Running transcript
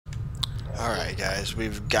Alright guys,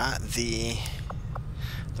 we've got the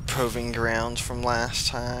proving grounds from last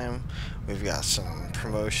time. We've got some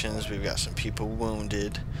promotions, we've got some people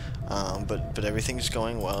wounded, but everything's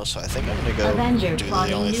going well, so I think I'm gonna go do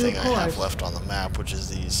the only thing I have left on the map, which is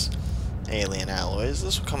these alien alloys.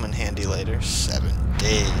 This will come in handy later. 7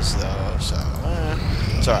 days though, so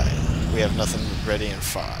it's alright. We have nothing ready in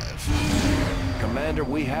 5. Commander,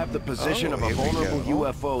 we have the position of a vulnerable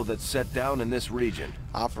UFO that's set down in this region.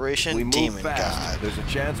 Operation Demon God. There's a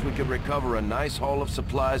chance we could recover a nice haul of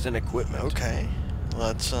supplies and equipment. Okay,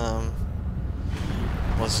 let's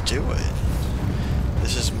do it.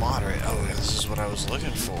 This is moderate. Oh, this is what I was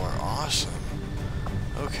looking for. Awesome.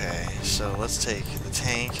 Okay, so let's take the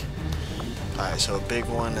tank. Alright, so a big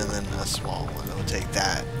one and then a small one. We'll take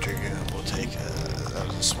that. Dragoon. We'll take that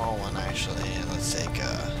was a small one actually, and let's take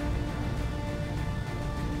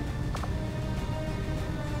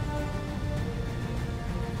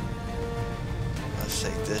let's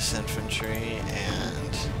take this infantry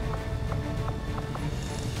and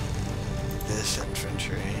this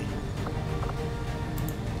infantry,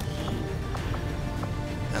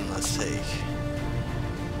 and let's take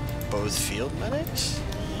both field medics.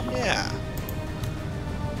 Yeah.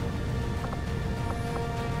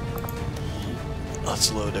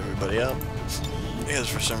 Let's load everybody up, because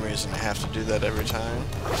for some reason I have to do that every time.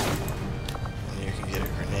 And you can get a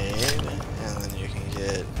grenade, and then you can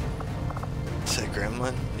get a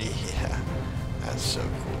gremlin. Yeah, that's so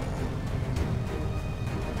cool.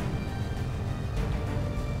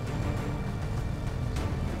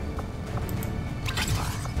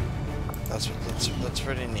 That's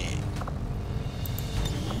pretty neat.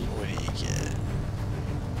 What do you get?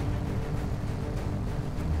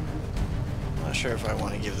 I'm not sure if I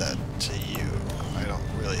want to give that to you. I don't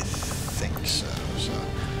really think so. So,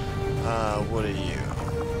 what are you?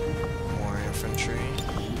 More infantry?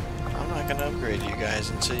 I'm not gonna upgrade you guys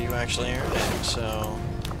until you actually earn it. So,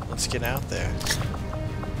 let's get out there.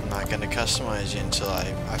 I'm not gonna customize you until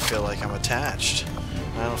I feel like I'm attached.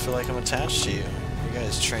 I don't feel like I'm attached to you. You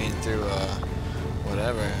guys train through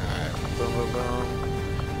whatever. Alright, boom, boom, boom.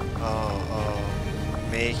 Oh,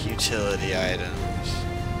 make utility items.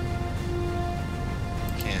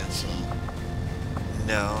 Cancel.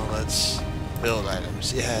 No, let's build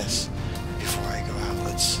items. Yes. Before I go out,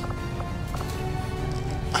 let's...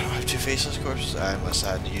 I don't have 2 faceless corpses. I must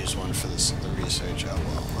have to use one for the research. Oh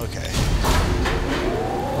well, okay.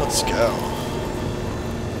 Let's go.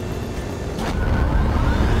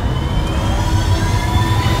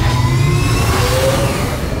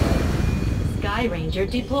 Ranger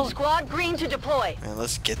deploy. Squad green to deploy. And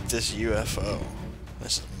let's get this UFO.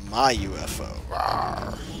 This is my UFO.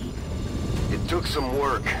 Rawr. It took some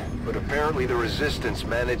work, but apparently the Resistance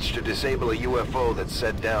managed to disable a UFO that's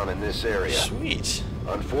set down in this area. Sweet.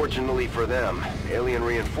 Unfortunately for them, alien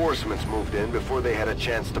reinforcements moved in before they had a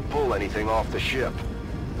chance to pull anything off the ship.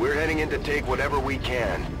 We're heading in to take whatever we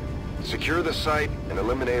can. Secure the site and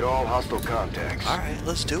eliminate all hostile contacts. Alright,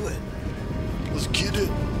 let's do it. Let's get it.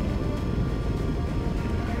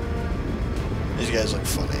 These guys look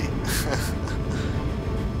funny.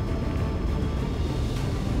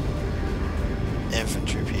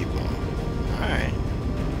 Infantry people. Alright.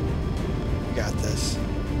 We got this.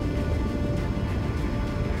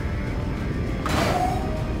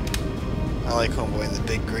 I like homeboy in the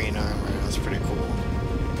big green armor. That's pretty cool.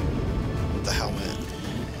 With the helmet.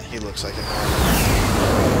 He looks like an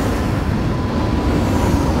armor.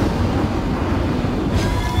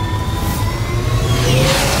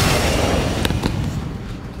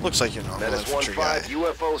 Looks like you're normal infantry guy.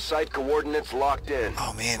 UFO site coordinates locked in.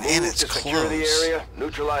 Oh man, and it's close. Secure the area,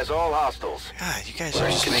 neutralize all hostiles. God, you guys are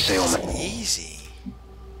just making this easy.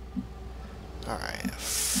 Alright,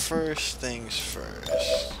 first things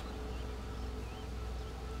first.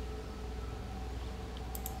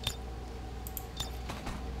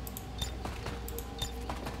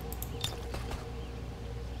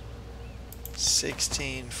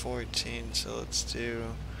 $16, $14, so let's do you.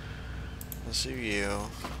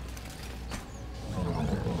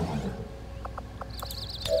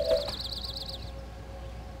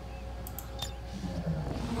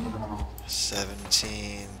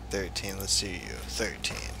 $17, $13, let's do you.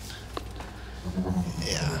 $13.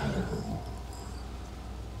 Yeah.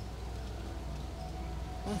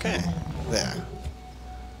 Okay, there.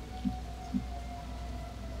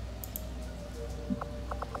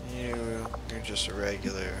 You're just a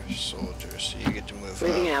regular soldier, so you get to move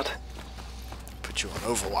Moving up. out. Put you on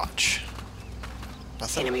Overwatch.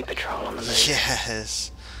 Nothing? Enemy patrol on the move.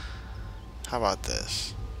 Yes. How about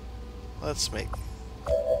this? Let's make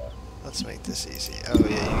this easy. Oh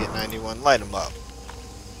yeah, you get 91. Light them up.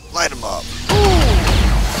 Light him up.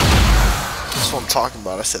 That's what I'm talking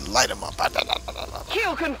about. I said light him up.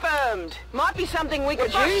 Kill confirmed. Might be something we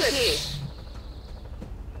could use here.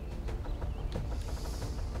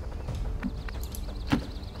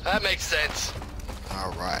 That makes sense.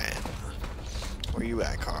 Alright. Where you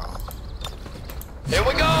at, Carl? Here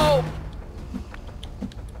we go!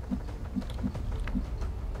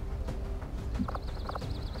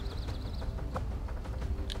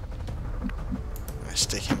 I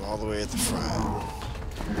stick him all the way at the front.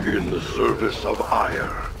 In the service of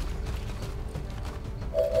ire.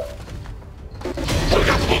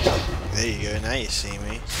 There you go, now you see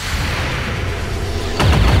me.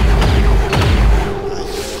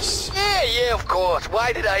 Yeah, of course.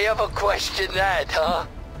 Why did I ever question that, huh?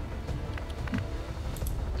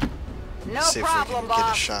 No See if problem, we can get a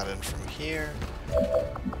boss. shot in from here.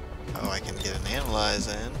 Oh, I can get an analyze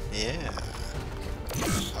in. Yeah.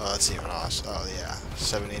 Oh, that's even awesome. Oh, yeah.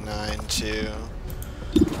 79 to...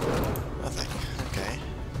 nothing. Okay.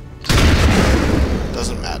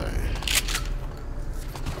 Doesn't matter.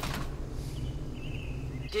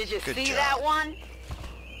 Did you Good see job. that one?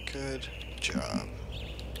 Good job.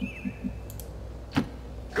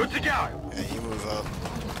 Good to go. Yeah, you move up,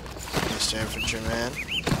 Mr. Infantryman.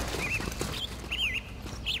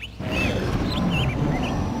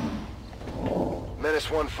 Menace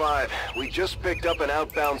 1-5, we just picked up an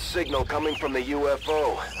outbound signal coming from the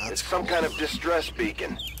UFO. That's It's some kind of distress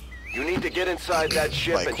beacon. You need to get inside that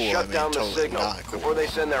ship By and cool, I shut mean down the totally signal not cool. before they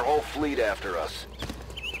send their whole fleet after us.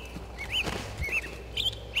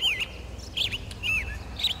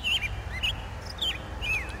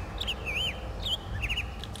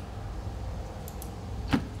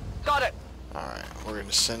 Got it. Alright, we're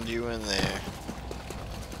gonna send you in there.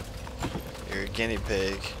 You're a guinea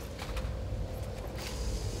pig.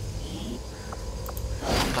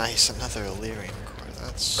 Nice, another Illyrian core.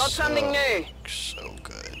 That's Got something new. So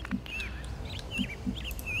good.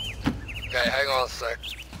 Okay, hang on a sec.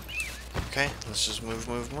 Okay, let's just move.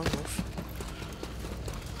 I mean,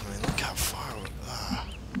 look how far we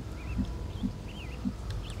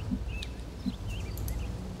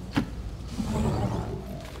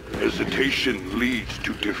are. Hesitation leads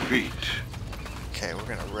to defeat. Okay, we're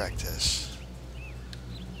gonna wreck this.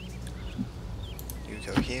 You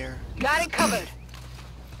go here. Got it covered.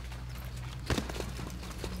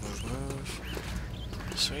 Move.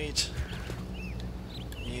 Sweet.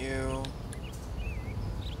 You.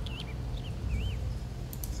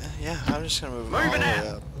 Yeah, I'm just gonna move all the way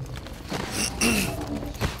up.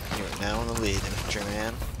 You're now in the lead,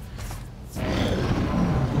 infantryman.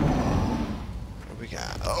 What we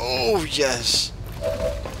got? Oh, yes!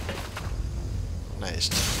 Nice.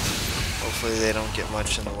 Hopefully they don't get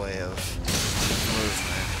much in the way of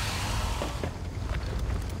movement.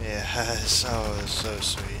 Yeah, so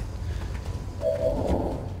sweet.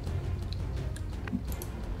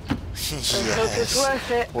 Hope it's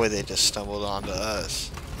worth it. Boy, they just stumbled onto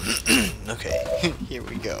us. Okay, here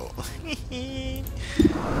we go. Get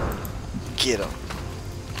him.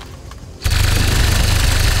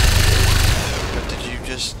 But did you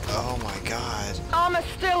just... oh my god. Armor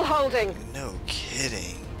still holding. No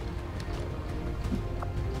kidding.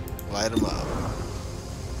 Light him up.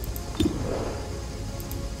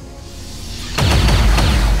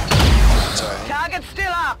 That's alright. Target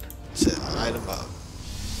still up. That's it, light him up.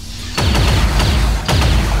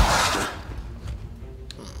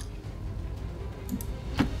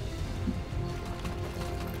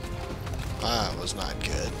 That was not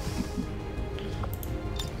good.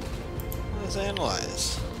 Let's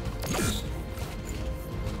analyze.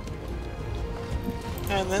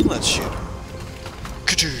 And then let's shoot him.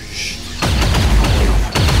 Kadoosh!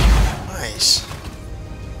 Nice.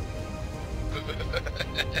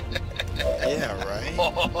 Yeah, right?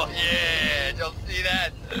 Oh, yeah, don't see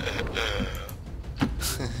that.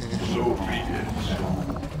 So be it.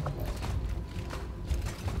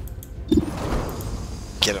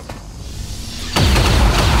 Get him.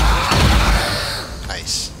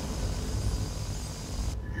 Nice.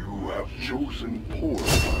 You have chosen poorly.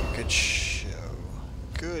 Good show.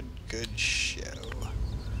 Good show.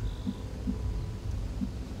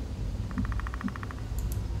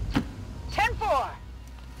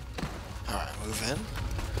 Alright, move in.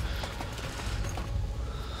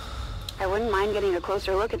 I wouldn't mind getting a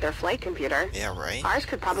closer look at their flight computer. Yeah, right? Ours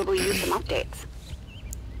could probably use some updates.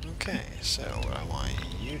 Okay, so what I want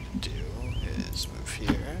you to do is move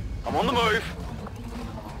here. I'm on the move.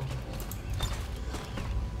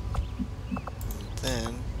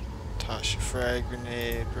 Then toss your frag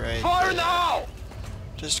grenade right Fire there. now!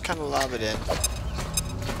 Just kind of lob it in.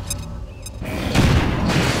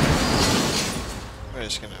 I'm We're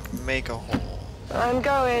just gonna make a hole. I'm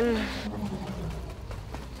going.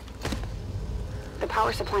 The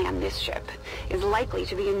power supply on this ship is likely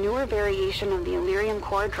to be a newer variation of the Illyrium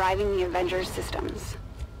core driving the Avengers systems.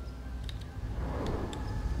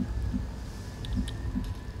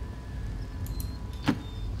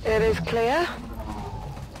 It is clear.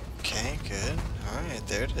 Okay, good. Alright,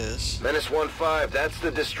 there it is. Menace 1-5, that's the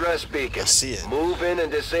distress beacon. I see it. Move in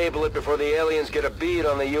and disable it before the aliens get a bead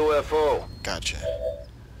on the UFO. Gotcha.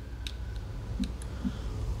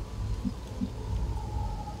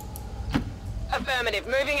 Affirmative.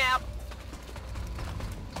 Moving out.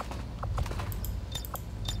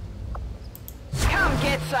 Come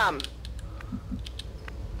get some.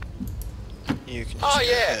 You can just Oh, go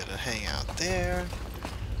yeah. ahead and hang out there.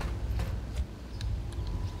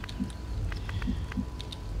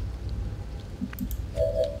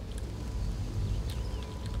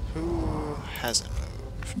 Who hasn't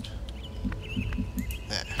moved?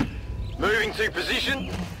 There. Moving to position.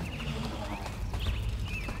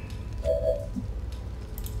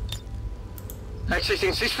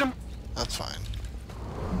 Accessing system. That's fine.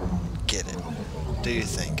 Get it. Do your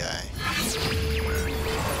thing, guy.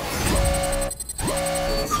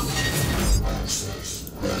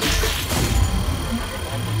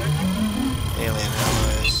 Alien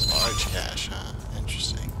alloys, large cache, huh?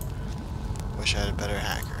 Interesting. Wish I had a better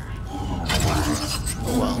hacker.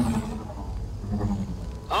 Oh well.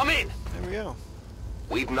 I'm in. There we go.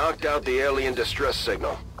 We've knocked out the alien distress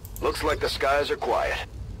signal. Looks like the skies are quiet.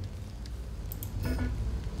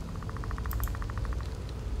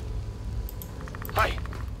 Hi.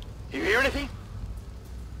 You hear anything?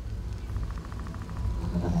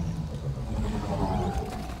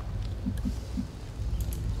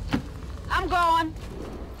 I'm going.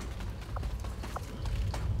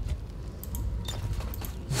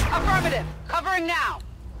 Affirmative. Covering now.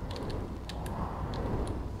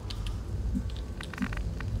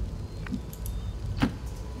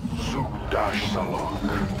 Dash Salak.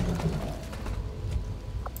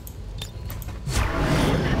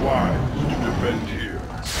 Be wise to defend here.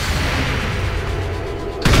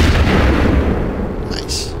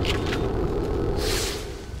 Nice.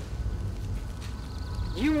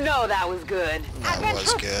 You know that was good. That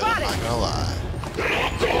was good, I'm not gonna lie.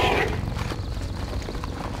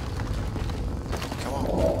 Come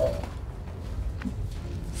on.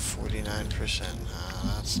 49%.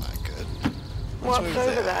 That's not good. Let's What's move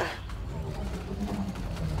over there?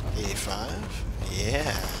 85?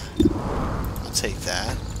 Yeah. I'll take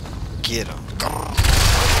that. Get him.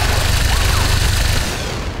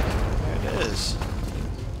 There it is.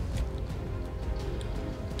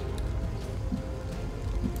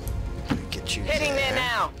 Get you Hitting there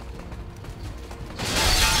now.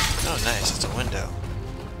 Oh, nice. It's a window.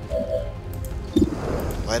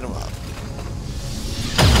 Light them up.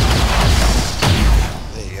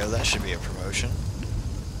 There you go. That should be a promotion.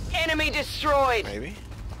 Enemy destroyed. Maybe.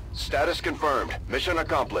 Status confirmed. Mission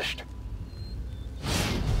accomplished.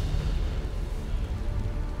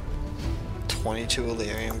 22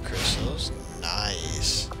 Illyrium crystals.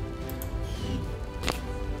 Nice.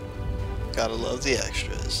 Gotta love the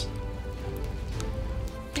extras.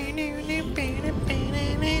 Man,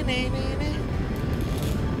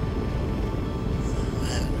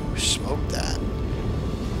 who smoked that?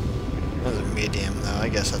 That was a medium though, I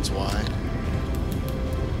guess that's why.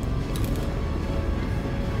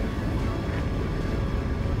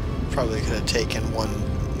 Probably could have taken one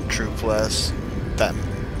troop less. That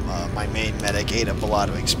my main medic ate up a lot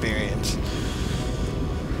of experience.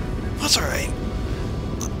 That's alright.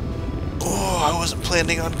 Oh, I wasn't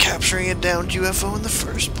planning on capturing a downed UFO in the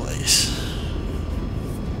first place.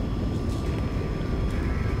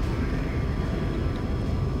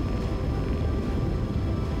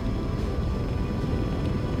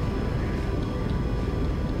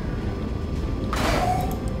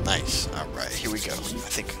 Nice. Alright, here we go. I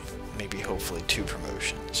think maybe hopefully 2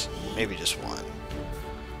 promotions. Maybe just 1.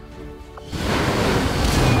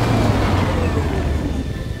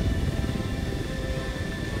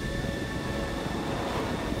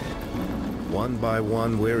 One by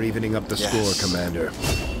one, we're evening up the Yes. score, Commander.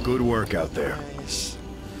 Good work out there. Nice.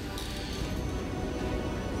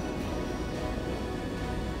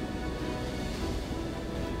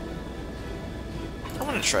 I'm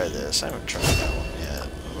gonna try this. I haven't tried that one yet.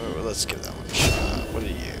 Well, let's give that one a shot. What are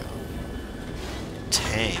you?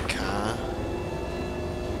 Tank, huh?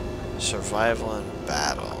 Survival in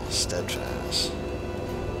battle. Steadfast.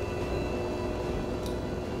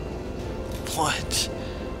 What?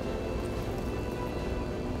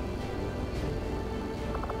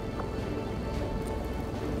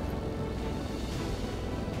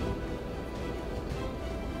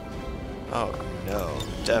 Oh no,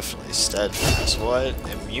 definitely steadfast. What?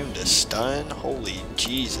 Immune to stun? Holy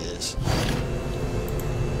Jesus.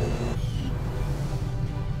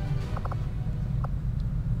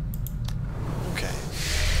 Okay.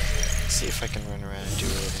 Let's see if I can run around and do a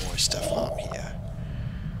little more stuff while I'm here.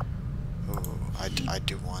 Ooh, I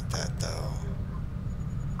do want that though.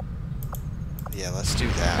 Yeah, let's do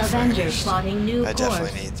that Avengers first. plotting new I course.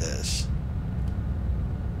 definitely need this.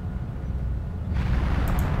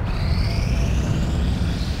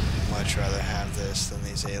 Much rather have this than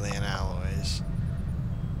these alien alloys.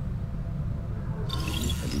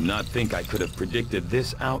 I do not think I could have predicted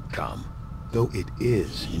this outcome. Though it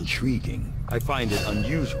is intriguing, I find it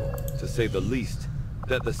unusual, to say the least,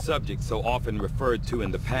 that the subject so often referred to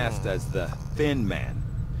in the past as the Thin Man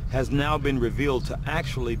has now been revealed to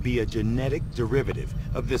actually be a genetic derivative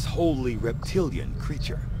of this wholly reptilian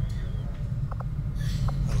creature.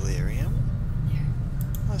 Illyrium?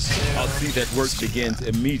 I'll see that work begins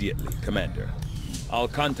immediately, Commander. I'll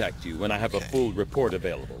contact you when I have a full report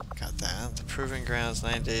available. Got that. The Proving Grounds,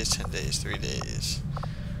 9 days, 10 days, 3 days.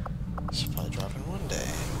 Supply drop in 1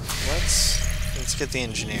 day. Let's get the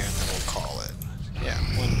engineer and then we'll call it. Yeah,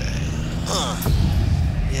 1 day.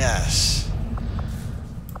 Yes.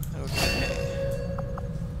 Okay.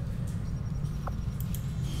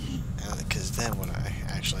 Because then when I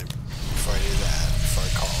actually, before I do that, before I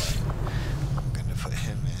call it, I'm going to put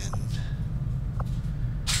him in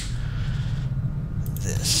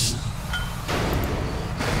this.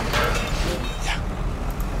 Yeah.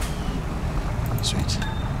 Sweet.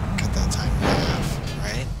 Cut that time in half,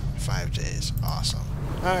 right? 5 days. Awesome.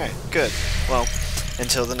 Alright, good. Well,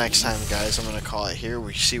 until the next time, guys, I'm going to call it here.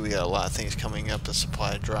 We see we got a lot of things coming up. The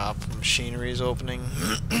supply drop, machinery is opening,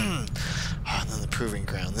 and then the Proving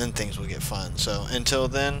Ground. Then things will get fun. So, until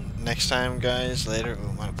then, next time, guys, later. Ooh,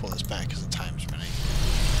 I'm going to pull this back because the time's running.